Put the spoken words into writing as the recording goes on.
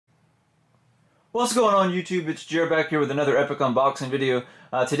What's going on YouTube? It's Jared back here with another epic unboxing video.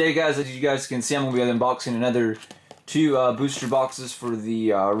 Today guys, as you guys can see, I'm going to be unboxing another two booster boxes for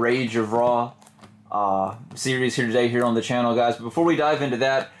the Rage of Raw series here today here on the channel, guys. But before we dive into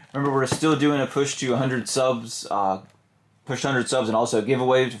that, remember we're still doing a push to 100 subs, push 100 subs and also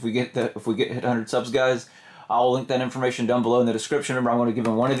giveaways if we get hit 100 subs, guys. I'll link that information down below in the description. Remember, I'm going to give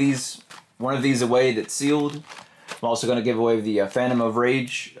one of these away that's sealed. I'm also going to give away the Phantom of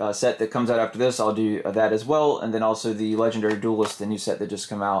Rage set that comes out after this. I'll do that as well, and then also the Legendary Duelist, the new set that just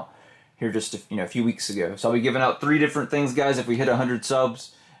came out here just a few weeks ago. So I'll be giving out 3 different things, guys, if we hit 100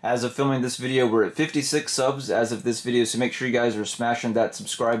 subs. As of filming this video, we're at 56 subs as of this video, so make sure you guys are smashing that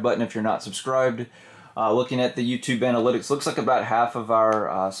subscribe button if you're not subscribed. Looking at the YouTube analytics, looks like about half of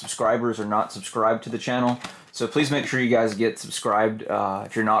our subscribers are not subscribed to the channel. So please make sure you guys get subscribed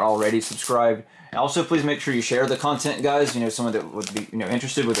if you're not already subscribed. And also, please make sure you share the content, guys. Someone that would be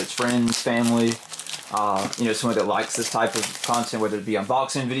interested, whether it's friends, family, someone that likes this type of content, whether it be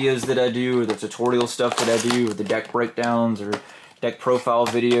unboxing videos that I do, or the tutorial stuff that I do, or the deck breakdowns, or deck profile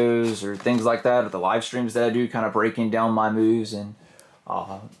videos, or things like that, or the live streams that I do, kind of breaking down my moves and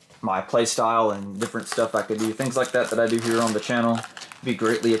my play style and different stuff I could do, things like that I do here on the channel. Be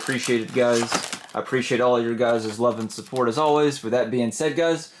greatly appreciated, guys. I appreciate all of your guys' love and support as always. With that being said,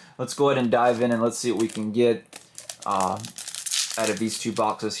 guys, let's go ahead and dive in and let's see what we can get out of these 2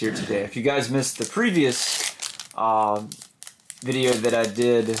 boxes here today. If you guys missed the previous video that I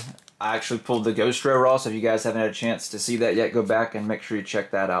did, I actually pulled the Ghost Row Raw, so if you guys haven't had a chance to see that yet, go back and make sure you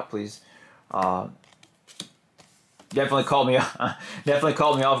check that out, please. Definitely caught me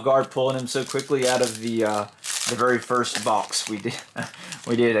off guard pulling him so quickly out of the very first box we did.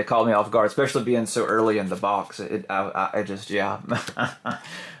 It caught me off guard, especially being so early in the box. It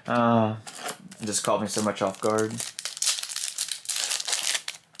just caught me so much off guard.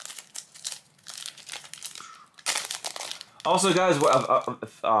 Also, guys,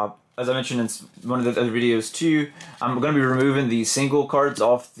 as I mentioned in one of the other videos too, I'm going to be removing the single cards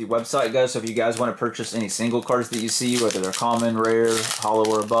off the website, guys. So if you guys want to purchase any single cards that you see, whether they're common, rare, hollow,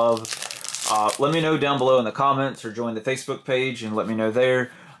 or above, let me know down below in the comments, or join the Facebook page and let me know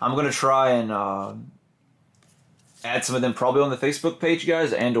there. I'm going to try and add some of them probably on the Facebook page,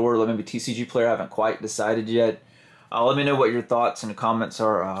 guys, and or maybe TCG Player. I haven't quite decided yet. Let me know what your thoughts and comments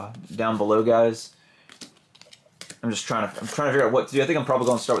are down below, guys. I'm trying to figure out what to do. I think I'm probably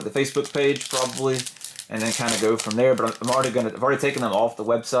going to start with the Facebook page, probably, and then kind of go from there. But I've already taken them off the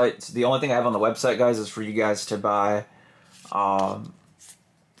website. So the only thing I have on the website, guys, is for you guys to buy,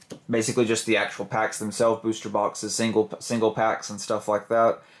 basically just the actual packs themselves, booster boxes, single packs, and stuff like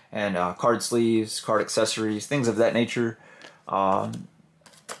that, and card sleeves, card accessories, things of that nature. I'll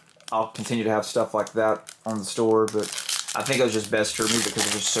continue to have stuff like that on the store, but I think it was just best for me because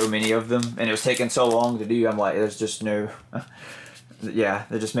there's just so many of them, and it was taking so long to do. I'm like, there's just no, yeah,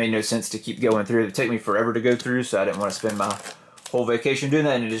 it just made no sense to keep going through. It would take me forever to go through, so I didn't want to spend my whole vacation doing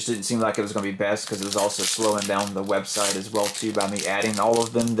that, and it just didn't seem like it was going to be best because it was also slowing down the website as well too by me adding all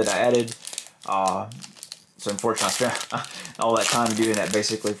of them that I added. So unfortunately, I spent all that time doing that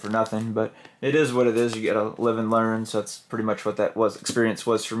basically for nothing, but it is what it is. You gotta live and learn, so that's pretty much what that experience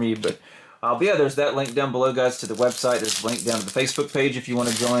was for me. But yeah, there's that link down below, guys, to the website. There's a link down to the Facebook page if you want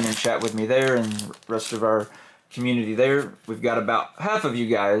to join and chat with me there and the rest of our community there. We've got about half of you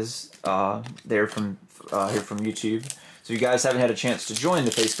guys there from here from YouTube. So if you guys haven't had a chance to join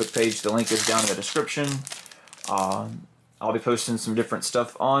the Facebook page, the link is down in the description. I'll be posting some different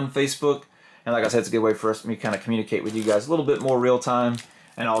stuff on Facebook. And like I said, it's a good way for us to kind of communicate with you guys a little bit more real time,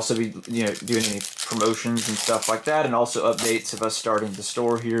 and also be doing any promotions and stuff like that, and also updates of us starting the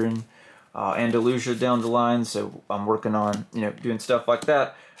store here in Andalusia down the line. So I'm working on doing stuff like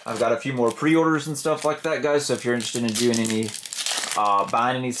that. I've got a few more pre-orders and stuff like that, guys. So if you're interested in doing any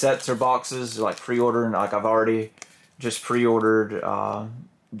buying any sets or boxes, like pre-ordering, like I've already just pre-ordered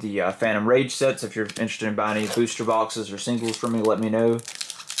the Phantom Rage sets. If you're interested in buying any booster boxes or singles from me, let me know.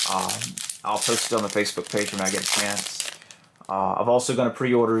 I'll post it on the Facebook page when I get a chance. I'm also going to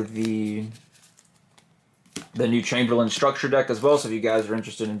pre-order the new Chamberlain structure deck as well, so if you guys are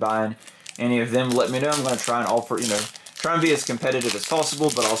interested in buying any of them, let me know. I'm going to try and offer, try and be as competitive as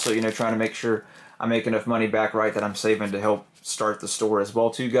possible, but also, trying to make sure I make enough money back, right, that I'm saving to help start the store as well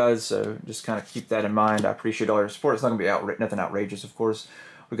too, guys. So just kind of keep that in mind. I appreciate all your support. It's not going to be nothing outrageous, of course.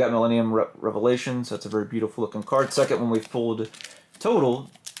 We got Millennium Revelations. That's a very beautiful looking card. Second one we've pulled total.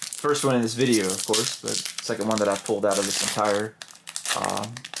 First one in this video, of course, but second one that I've pulled out of this entire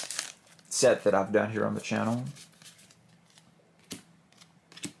set that I've done here on the channel.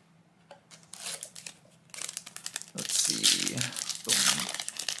 Let's see.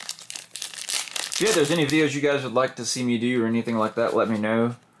 Yeah, if there's any videos you guys would like to see me do or anything like that, let me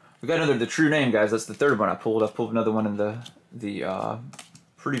know. We got another The True Name, guys. That's the third one I pulled. I pulled another one in the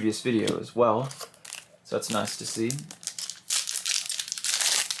previous video as well. So that's nice to see.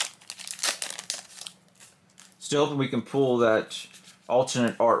 Still hoping we can pull that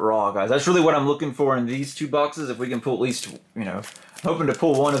alternate art raw, guys. That's really what I'm looking for in these two boxes. If we can pull at least, you know, hoping to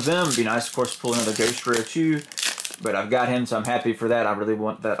pull one of them. It'd be nice, of course, to pull another Ghost Rare too. But I've got him, so I'm happy for that. I really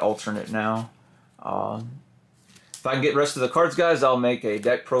want that alternate now. If I can get the rest of the cards, guys, I'll make a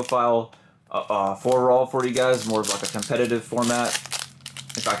deck profile for raw for you guys, more of like a competitive format.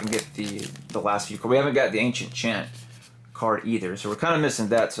 If I can get the last few cards. We haven't got the Ancient Chant card either, so we're kind of missing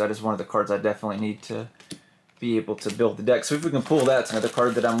that. So that is one of the cards I definitely need to be able to build the deck. So if we can pull that, it's another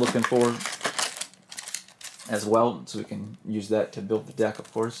card that I'm looking for as well. So we can use that to build the deck,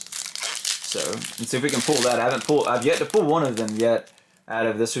 of course. So let's see if we can pull that. I've yet to pull one of them yet. Out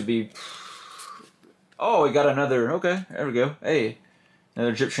of this would be, oh, we got another. Okay, there we go. Hey,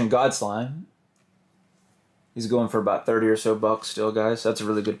 another Egyptian God Slime. He's going for about 30 or so bucks still, guys. That's a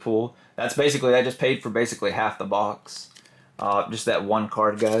really good pull. That's basically, I just paid for basically half the box. Just that one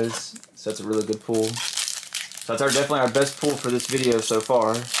card, guys. So that's a really good pull. So that's definitely our best pull for this video so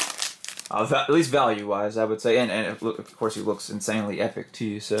far. At least value-wise, I would say. And of course, he looks insanely epic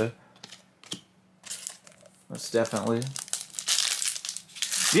too, so that's definitely.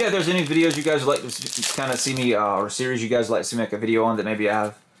 Yeah, if there's any videos you guys would like to kind of see me, or series you guys would like to see me make a video on that maybe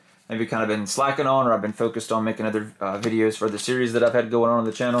I've kind of been slacking on, or I've been focused on making other videos for the series that I've had going on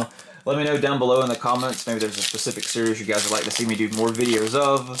the channel, let me know down below in the comments. Maybe there's a specific series you guys would like to see me do more videos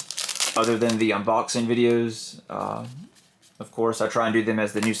of, other than the unboxing videos. Of course, I try and do them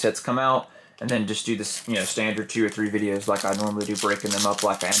as the new sets come out, and then just do this, you know, standard 2 or 3 videos like I normally do, breaking them up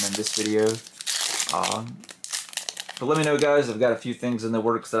like I am in this video. But let me know, guys. I've got a few things in the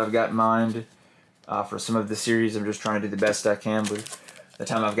works that I've got in mind for some of the series. I'm just trying to do the best I can with the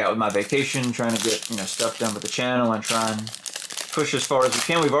time I've got with my vacation, trying to get, you know, stuff done with the channel and try and push as far as we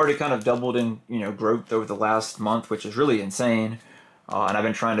can. We've already kind of doubled in, you know, growth over the last month, which is really insane. And I've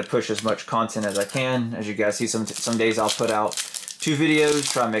been trying to push as much content as I can. As you guys see, some days I'll put out 2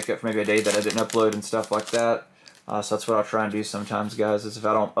 videos, try and make up for maybe a day that I didn't upload and stuff like that. So that's what I'll try and do sometimes, guys, is if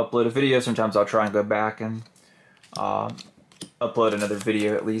I don't upload a video, sometimes I'll try and go back and upload another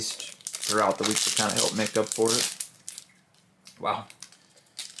video at least throughout the week to kind of help make up for it. Wow.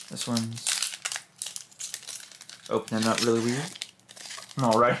 This one's opening up really weird.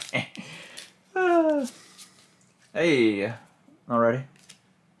 Alright. Hey. Alrighty.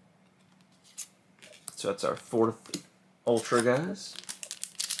 So that's our 4th Ultra, guys,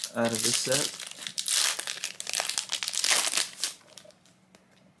 out of this set.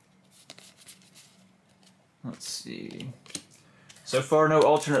 Let's see. So far, no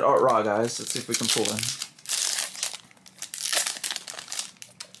alternate art raw, guys. Let's see if we can pull them.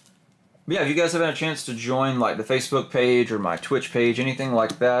 But yeah, if you guys have had a chance to join like the Facebook page or my Twitch page, anything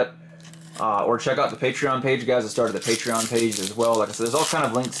like that, or check out the Patreon page, guys. I started the Patreon page as well. Like I said, there's all kind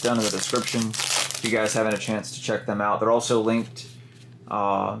of links down in the description if you guys haven't a chance to check them out. They're also linked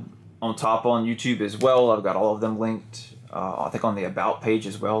on top on YouTube as well. I've got all of them linked, I think, on the About page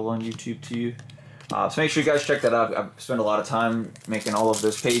as well on YouTube too. So make sure you guys check that out. I've spent a lot of time making all of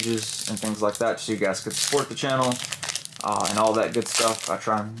those pages and things like that so you guys could support the channel and all that good stuff. I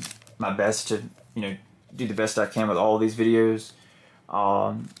try my best to, you know, do the best I can with all of these videos.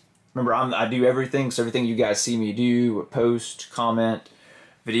 Remember, I do everything, so everything you guys see me do, post, comment,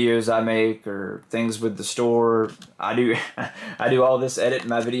 videos I make, or things with the store, I do I do all this, editing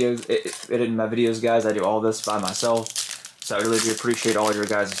my videos, guys. I do all this by myself. So I really do appreciate all your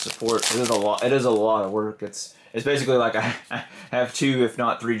guys' support. It is a lot. It is a lot of work. It's basically like I have 2, if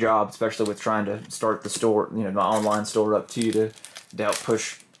not 3 jobs, especially with trying to start the store, you know, my online store up too, to help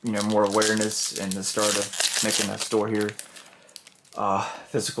push, you know, more awareness and the start of making a store here,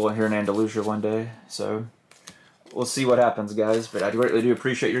 physical here in Andalusia one day. So we'll see what happens, guys. But I greatly do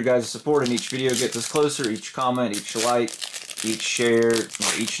appreciate your guys' support, and each video gets us closer. Each comment, each like, each share, you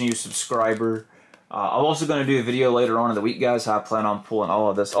know, each new subscriber. I'm also going to do a video later on in the week, guys, how I plan on pulling all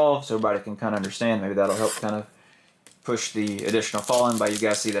of this off so everybody can kind of understand. Maybe that'll help kind of push the additional following by you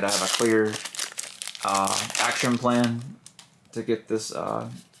guys see that I have a clear action plan to get this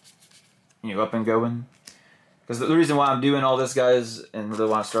you know, up and going. Because the reason why I'm doing all this, guys, and really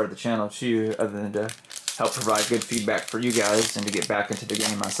why I started the channel too, other than to help provide good feedback for you guys and to get back into the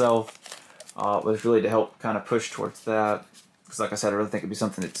game myself, was really to help kind of push towards that. Because like I said, I really think it'd be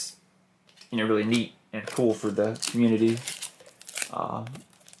something that's, you know, really neat and cool for the community.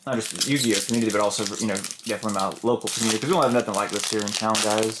 Not just the Yu-Gi-Oh community, but also, you know, definitely my local community. Because we don't have nothing like this here in town,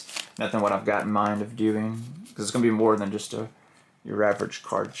 guys. nothing what I've got in mind of doing, because it's going to be more than just your average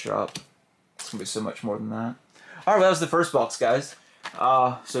card shop. It's going to be so much more than that. Alright, well, that was the first box, guys.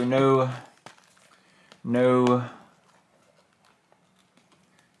 So no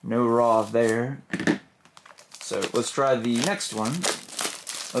raw there. So let's try the next one.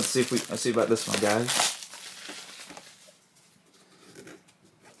 Let's see about this one, guys.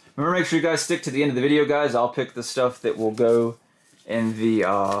 Remember, make sure you guys stick to the end of the video, guys. I'll pick the stuff that will go in the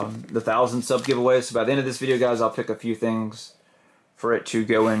 1,000 sub giveaway. So by the end of this video, guys, I'll pick a few things for it to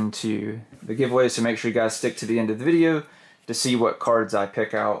go into the giveaway. So make sure you guys stick to the end of the video to see what cards I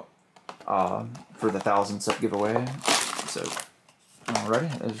pick out for the 1,000 sub giveaway. So,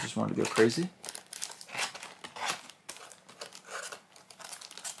 alrighty, I just wanted to go crazy.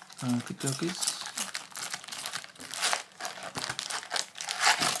 Okie dokies.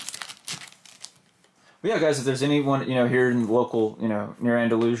 But yeah, guys, if there's anyone, here in the local, near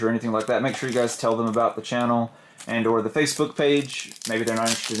Andalusia or anything like that, make sure you guys tell them about the channel and or the Facebook page. Maybe they're not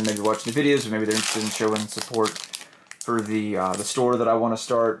interested in maybe watching the videos, or maybe they're interested in showing support for the store that I want to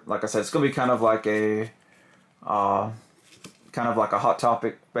start. Like I said, it's going to be kind of like a Hot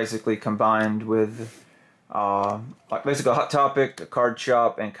Topic, basically combined with like basically a Hot Topic, a card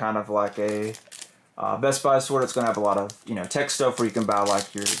shop, and kind of like a Best Buy store. It's going to have a lot of tech stuff where you can buy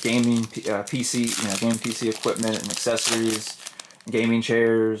like your gaming PC, game PC equipment and accessories, gaming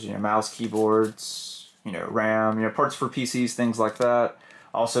chairs, mouse, keyboards, RAM, parts for PCs, things like that.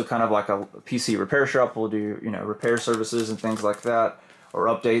 Also, kind of like a PC repair shop will do repair services and things like that, or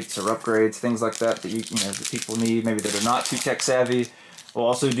updates or upgrades, things like that that that people need, maybe that are not too tech savvy. We'll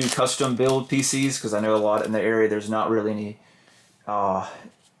also do custom build PCs, because I know a lot in the area there's not really any I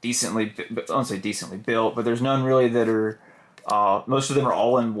don't say decently built, but there's none really that are, most of them are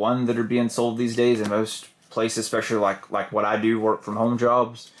all-in-one that are being sold these days in most places, especially like what I do, work from home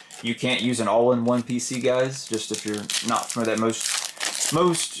jobs. You can't use an all-in-one PC, guys, just if you're not familiar with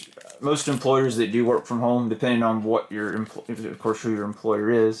that. Most employers that do work from home, depending on what of course who your employer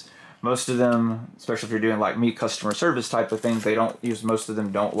is, most of them, especially if you're doing like me, customer service type of things, most of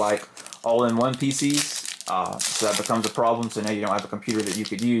them don't like all-in-one PCs. So that becomes a problem. So now you don't have a computer that you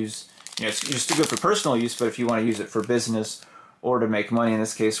could use. It's just too good for personal use, but if you want to use it for business or to make money, in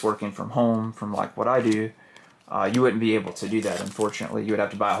this case, working from home, from like what I do, you wouldn't be able to do that, unfortunately. You would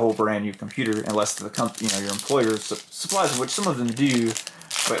have to buy a whole brand new computer, unless the your employer supplies, which some of them do,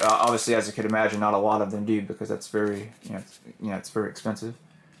 but obviously, as you could imagine, not a lot of them do, because that's very, it's very expensive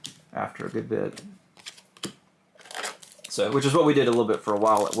after a good bit. So, which is what we did a little bit for a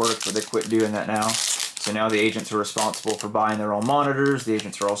while at work, but they quit doing that now. So now the agents are responsible for buying their own monitors. The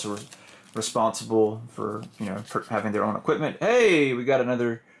agents are also responsible for, having their own equipment. Hey, we got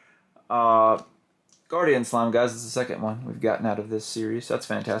another Guardian Slime, guys. This is the second one we've gotten out of this series. That's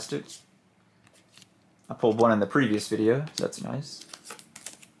fantastic. I pulled one in the previous video, so that's nice.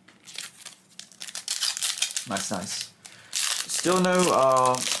 Nice. Still no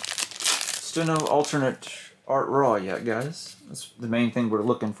alternate art raw yet, guys. That's the main thing we're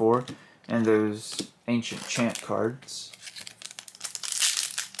looking for. And those ancient chant cards.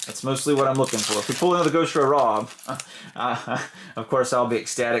 That's mostly what I'm looking for. If we pull another Ghost Row Rob, of course I'll be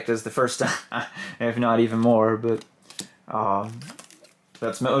ecstatic as the first time, if not even more. But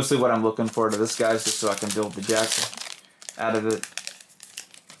that's mostly what I'm looking for to this, guys, just so I can build the deck out of it.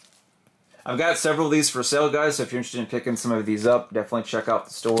 I've got several of these for sale, guys, so if you're interested in picking some of these up, definitely check out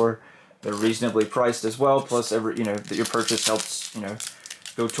the store. They're reasonably priced as well, plus that your purchase helps,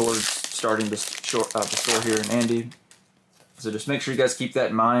 go towards starting the store here in Andy. So just make sure you guys keep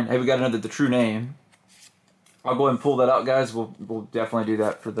that in mind. Hey, we got another The True Name. I'll go ahead and pull that out, guys. We'll definitely do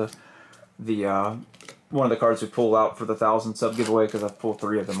that for the one of the cards we pull out for the 1,000 sub giveaway, because I've pulled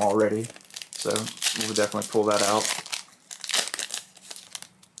 3 of them already. So we'll definitely pull that out.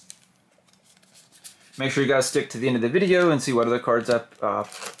 Make sure you guys stick to the end of the video and see what other cards I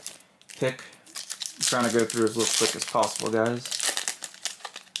pick. I'm trying to go through as quick as possible, guys.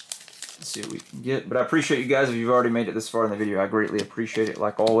 Let's see what we can get. But I appreciate you guys if you've already made it this far in the video. I greatly appreciate it,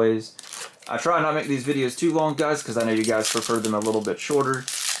 like always. I try not to make these videos too long, guys, because I know you guys prefer them a little bit shorter.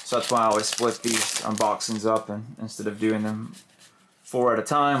 So that's why I always split these unboxings up, and instead of doing them 4 at a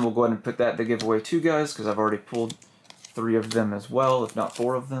time, we'll go ahead and put that in the giveaway too, guys, because I've already pulled 3 of them as well, if not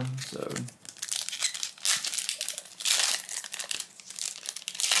 4 of them. So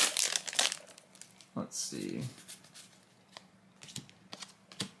let's see.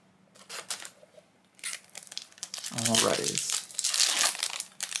 Alrighty.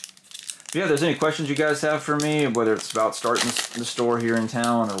 Yeah, if there's any questions you guys have for me, whether it's about starting the store here in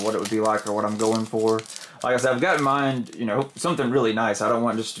town, or what it would be like, or what I'm going for, like I said, I've got in mind, you know, something really nice. I don't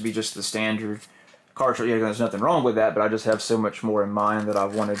want just to be just the standard cartridge. Yeah, there's nothing wrong with that, but I just have so much more in mind that I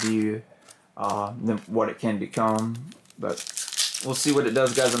want to do than what it can become. But we'll see what it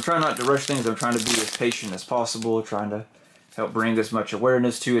does, guys. I'm trying not to rush things. I'm trying to be as patient as possible, trying to help bring as much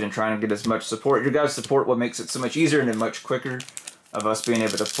awareness to it and trying to get as much support. Your guys' support what makes it so much easier and much quicker of us being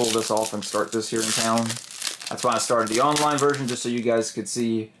able to pull this off and start this here in town. That's why I started the online version, just so you guys could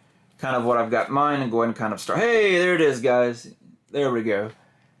see kind of what I've got in mind and go ahead and kind of start. Hey, there it is, guys. There we go.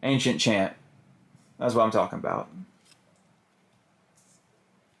 Ancient Chant. That's what I'm talking about.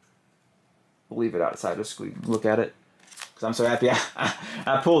 We'll leave it outside just so we can look at it. Because I'm so happy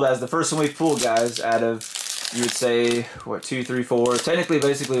I pulled as the first one we pulled, guys, out of, you would say, what, 2, 3, 4. Technically,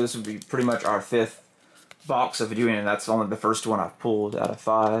 basically, this would be pretty much our 5th box of doing it, and that's only the first one I've pulled out of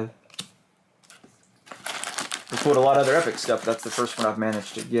 5. We pulled a lot of other epic stuff. That's the first one I've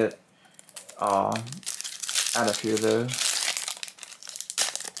managed to get out of here, though. Let's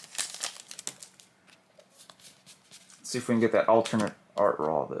see if we can get that alternate art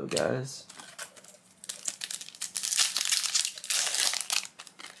raw, though, guys.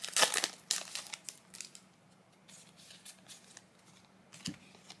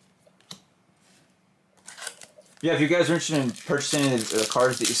 Yeah, if you guys are interested in purchasing the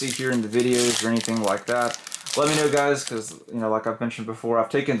cards that you see here in the videos or anything like that, let me know, guys, because, you know, like I've mentioned before, I've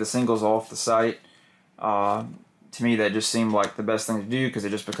taken the singles off the site. To me, that just seemed like the best thing to do because it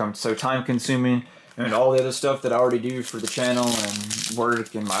just becomes so time-consuming. And all the other stuff that I already do for the channel and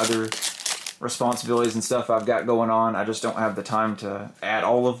work and my other responsibilities and stuff I've got going on, I just don't have the time to add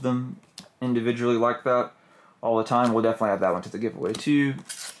all of them individually like that all the time. We'll definitely add that one to the giveaway, too.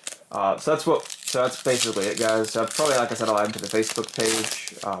 So that's basically it, guys. So probably, like I said, I'll add them to the Facebook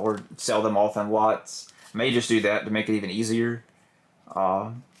page or sell them off in lots. I may just do that to make it even easier.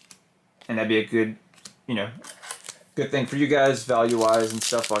 And that'd be a good, you know, good thing for you guys value-wise and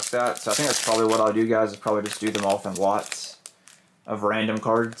stuff like that. So I think that's probably what I'll do, guys, is probably just do them off in lots of random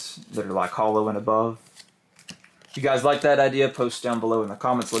cards that are like hollow and above. If you guys like that idea, post down below in the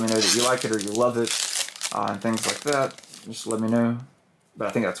comments. Let me know that you like it or you love it and things like that. Just let me know. But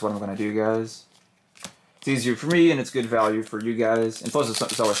I think that's what I'm going to do, guys. It's easier for me, and it's good value for you guys. And plus,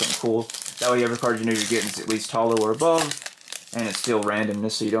 it's always something cool. That way, every card you know you're getting is at least hollow or above. And it's still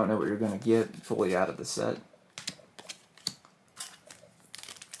randomness, so you don't know what you're going to get fully out of the set.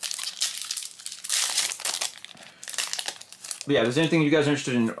 But yeah, if there's anything you guys are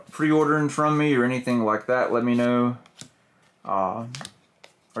interested in pre-ordering from me or anything like that, let me know. Or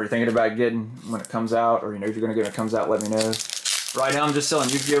you're thinking about getting when it comes out, or you know if you're going to get when it comes out, let me know. Right now I'm just selling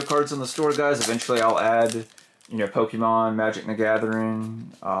Yu-Gi-Oh cards on the store, guys. Eventually I'll add, you know, Pokemon, Magic the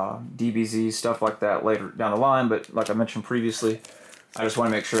Gathering, DBZ, stuff like that later down the line. But like I mentioned previously, I just want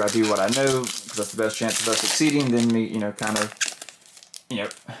to make sure I do what I know, because that's the best chance of us succeeding. Then me, you know, kind of, you know,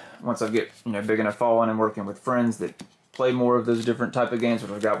 once I get, you know, big enough following and working with friends that play more of those different type of games,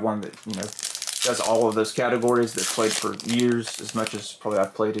 which I've got one that, you know, does all of those categories, that's played for years, as much as probably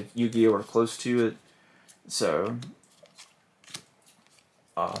I've played Yu-Gi-Oh or close to it. So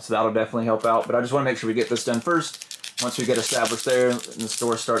that'll definitely help out. But I just want to make sure we get this done first. Once we get established there, and the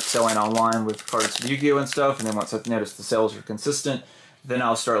store starts selling online with cards for Yu-Gi-Oh and stuff, and then once I've noticed the sales are consistent, then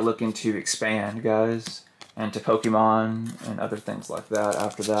I'll start looking to expand, guys, and to Pokemon and other things like that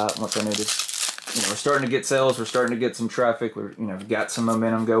after that. Once I notice, you know, we're starting to get sales, we're starting to get some traffic, we're, you know, we've got some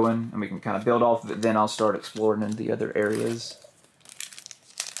momentum going, and we can kind of build off of it, then I'll start exploring into the other areas.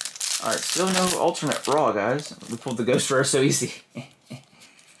 Alright, still no alternate raw, guys. We pulled the Ghost Rare so easy.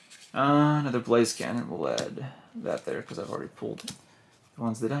 Another Blaze Cannon. We'll add that there because I've already pulled the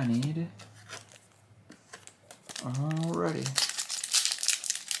ones that I need. Alrighty.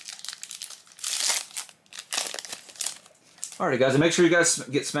 Alrighty, guys, and make sure you guys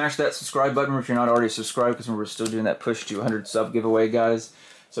smash that subscribe button if you're not already subscribed, because we're still doing that push to 100 sub giveaway, guys.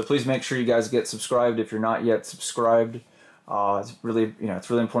 So please make sure you guys get subscribed if you're not yet subscribed. It's really, you know, it's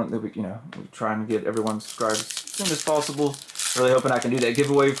really important that we try and get everyone subscribed as soon as possible. Really hoping I can do that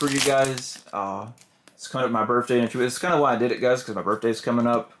giveaway for you guys. It's coming up my birthday in a few weeks. It's kind of why I did it, guys, because my birthday's coming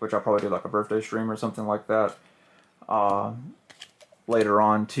up, which I'll probably do like a birthday stream or something like that later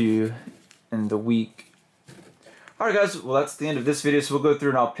on too in the week. Alright, guys, well, that's the end of this video. So we'll go through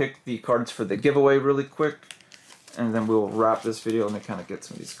and I'll pick the cards for the giveaway really quick, and then we'll wrap this video. Let me kind of get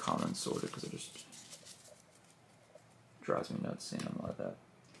some of these comments sorted because it just drives me nuts seeing them like that.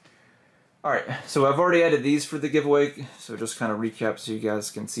 Alright, so I've already added these for the giveaway, so just kind of recap so you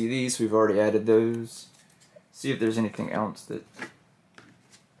guys can see these. We've already added those. See if there's anything else that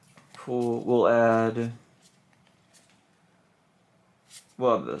we'll add.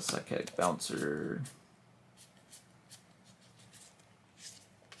 Well, the Psychic Bouncer.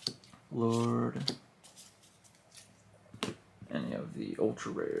 Lord. Any of the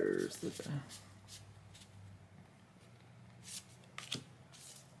ultra rares that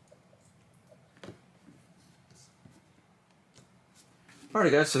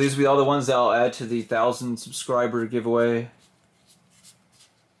Alright guys, so these will be all the ones that I'll add to the 1,000 subscriber giveaway.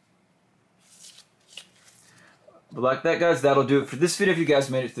 But like that, guys, that'll do it for this video. If you guys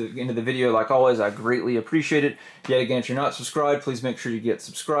made it to the end of the video, like always, I greatly appreciate it. Yet again, if you're not subscribed, please make sure you get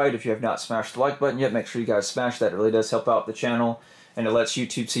subscribed. If you have not smashed the like button yet, make sure you guys smash that. It really does help out the channel, and it lets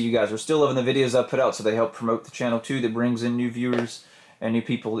YouTube see you guys are still loving the videos I put out, so they help promote the channel too. That brings in new viewers and new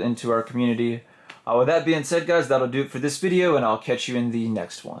people into our community. With that being said, guys, that'll do it for this video, and I'll catch you in the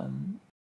next one.